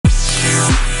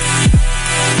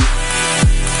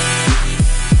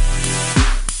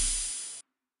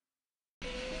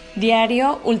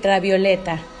Diario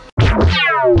Ultravioleta.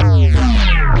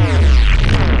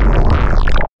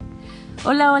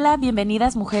 Hola,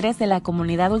 bienvenidas mujeres de la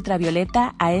comunidad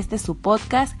ultravioleta a su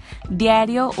podcast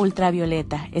Diario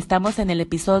Ultravioleta. Estamos en el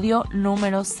episodio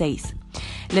número 6.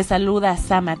 Les saluda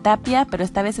Sama Tapia, pero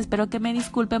esta vez espero que me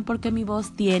disculpen porque mi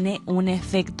voz tiene un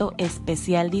efecto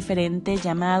especial diferente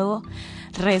llamado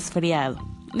resfriado.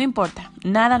 No importa,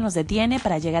 nada nos detiene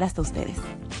para llegar hasta ustedes.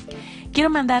 Quiero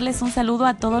mandarles un saludo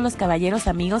a todos los caballeros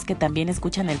amigos que también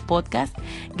escuchan el podcast.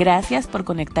 Gracias por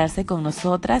conectarse con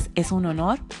nosotras, es un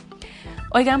honor.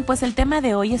 Oigan, pues el tema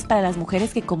de hoy es para las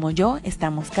mujeres que como yo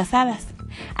estamos casadas.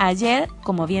 Ayer,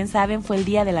 como bien saben, fue el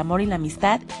Día del Amor y la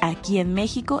Amistad aquí en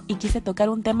México y quise tocar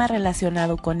un tema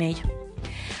relacionado con ello.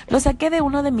 Lo saqué de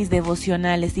uno de mis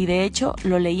devocionales y de hecho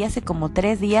lo leí hace como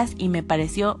 3 días y me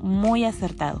pareció muy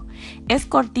acertado. Es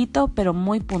cortito pero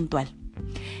muy puntual.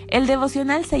 El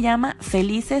devocional se llama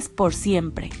Felices por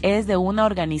Siempre. Es de una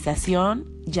organización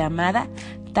llamada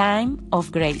Time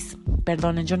of Grace.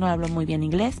 Perdonen, yo no hablo muy bien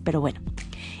inglés, pero bueno.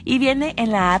 Y viene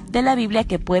en la app de la Biblia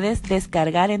que puedes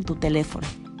descargar en tu teléfono.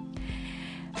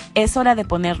 Es hora de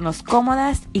ponernos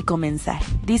cómodas y comenzar.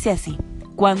 Dice así: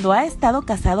 cuando ha estado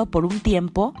casado por un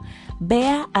tiempo,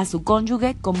 vea a su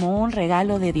cónyuge como un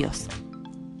regalo de Dios.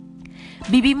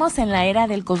 Vivimos en la era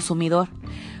del consumidor.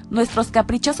 Nuestros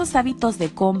caprichosos hábitos de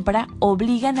compra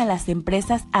obligan a las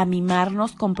empresas a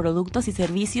mimarnos con productos y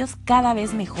servicios cada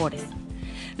vez mejores.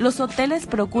 Los hoteles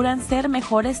procuran ser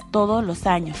mejores todos los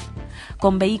años,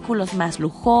 con vehículos más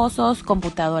lujosos,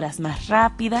 computadoras más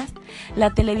rápidas.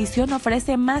 La televisión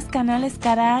ofrece más canales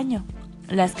cada año.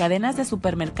 Las cadenas de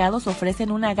supermercados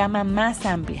ofrecen una gama más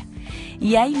amplia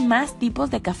y hay más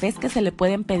tipos de cafés que se le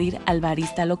pueden pedir al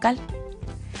barista local.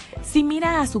 Si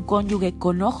mira a su cónyuge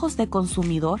con ojos de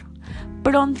consumidor,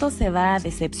 pronto se va a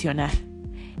decepcionar.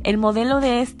 El modelo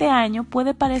de este año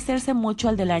puede parecerse mucho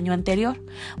al del año anterior,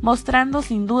 mostrando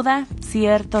sin duda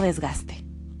cierto desgaste.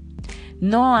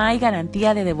 No hay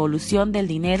garantía de devolución del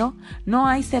dinero, no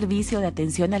hay servicio de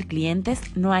atención al cliente,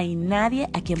 no hay nadie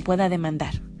a quien pueda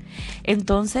demandar.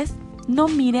 Entonces, no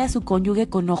mire a su cónyuge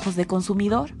con ojos de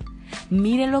consumidor,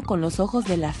 mírelo con los ojos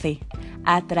de la fe,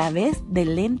 a través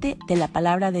del lente de la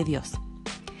palabra de Dios.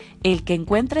 El que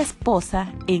encuentra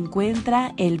esposa,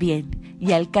 encuentra el bien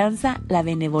y alcanza la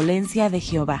benevolencia de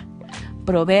Jehová.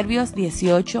 Proverbios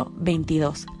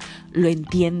 18:22. ¿Lo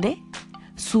entiende?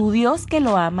 Su Dios que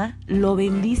lo ama, lo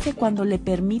bendice cuando le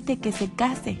permite que se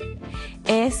case.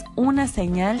 Es una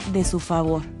señal de su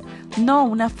favor, no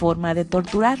una forma de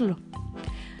torturarlo.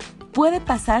 Puede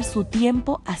pasar su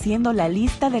tiempo haciendo la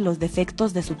lista de los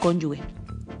defectos de su cónyuge,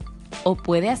 o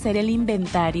puede hacer el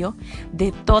inventario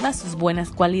de todas sus buenas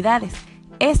cualidades.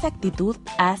 Esa actitud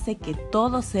hace que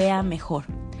todo sea mejor.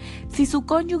 Si su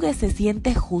cónyuge se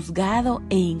siente juzgado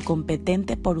e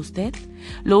incompetente por usted,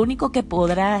 lo único que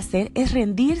podrá hacer es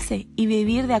rendirse y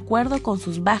vivir de acuerdo con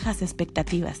sus bajas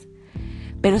expectativas.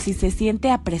 Pero si se siente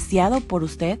apreciado por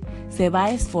usted, se va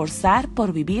a esforzar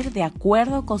por vivir de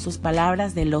acuerdo con sus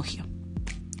palabras de elogio.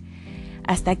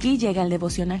 Hasta aquí llega el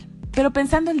devocional. Pero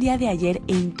pensando el día de ayer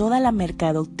en toda la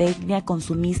mercadotecnia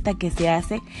consumista que se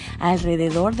hace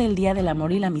alrededor del Día del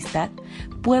Amor y la Amistad,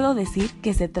 puedo decir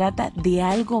que se trata de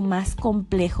algo más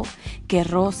complejo que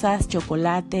rosas,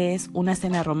 chocolates, una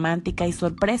cena romántica y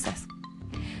sorpresas.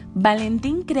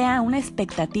 Valentín crea una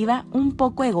expectativa un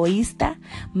poco egoísta,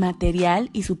 material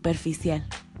y superficial.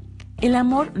 El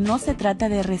amor no se trata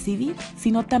de recibir,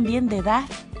 sino también de dar,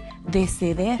 de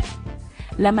ceder.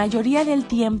 La mayoría del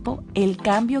tiempo, el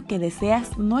cambio que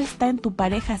deseas no está en tu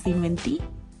pareja, sino en ti.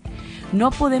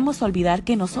 No podemos olvidar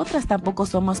que nosotras tampoco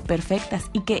somos perfectas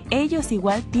y que ellos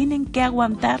igual tienen que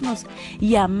aguantarnos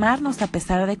y amarnos a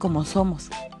pesar de cómo somos.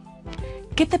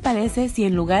 ¿Qué te parece si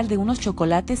en lugar de unos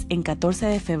chocolates en 14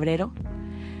 de febrero,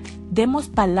 demos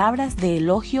palabras de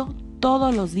elogio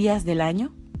todos los días del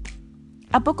año?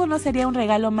 ¿A poco no sería un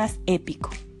regalo más épico?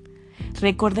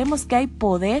 Recordemos que hay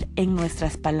poder en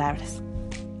nuestras palabras.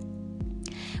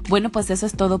 Bueno, pues eso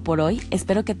es todo por hoy.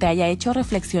 Espero que te haya hecho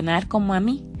reflexionar como a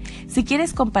mí. Si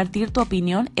quieres compartir tu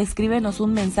opinión, escríbenos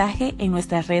un mensaje en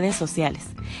nuestras redes sociales.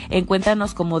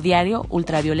 Encuéntranos como Diario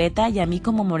Ultravioleta y a mí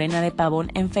como Morena de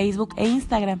Pavón en Facebook e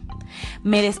Instagram.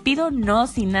 Me despido no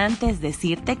sin antes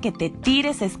decirte que te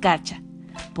tires escarcha,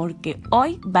 porque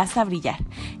hoy vas a brillar.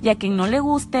 Y a quien no le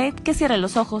guste, que cierre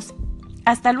los ojos.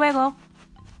 ¡Hasta luego!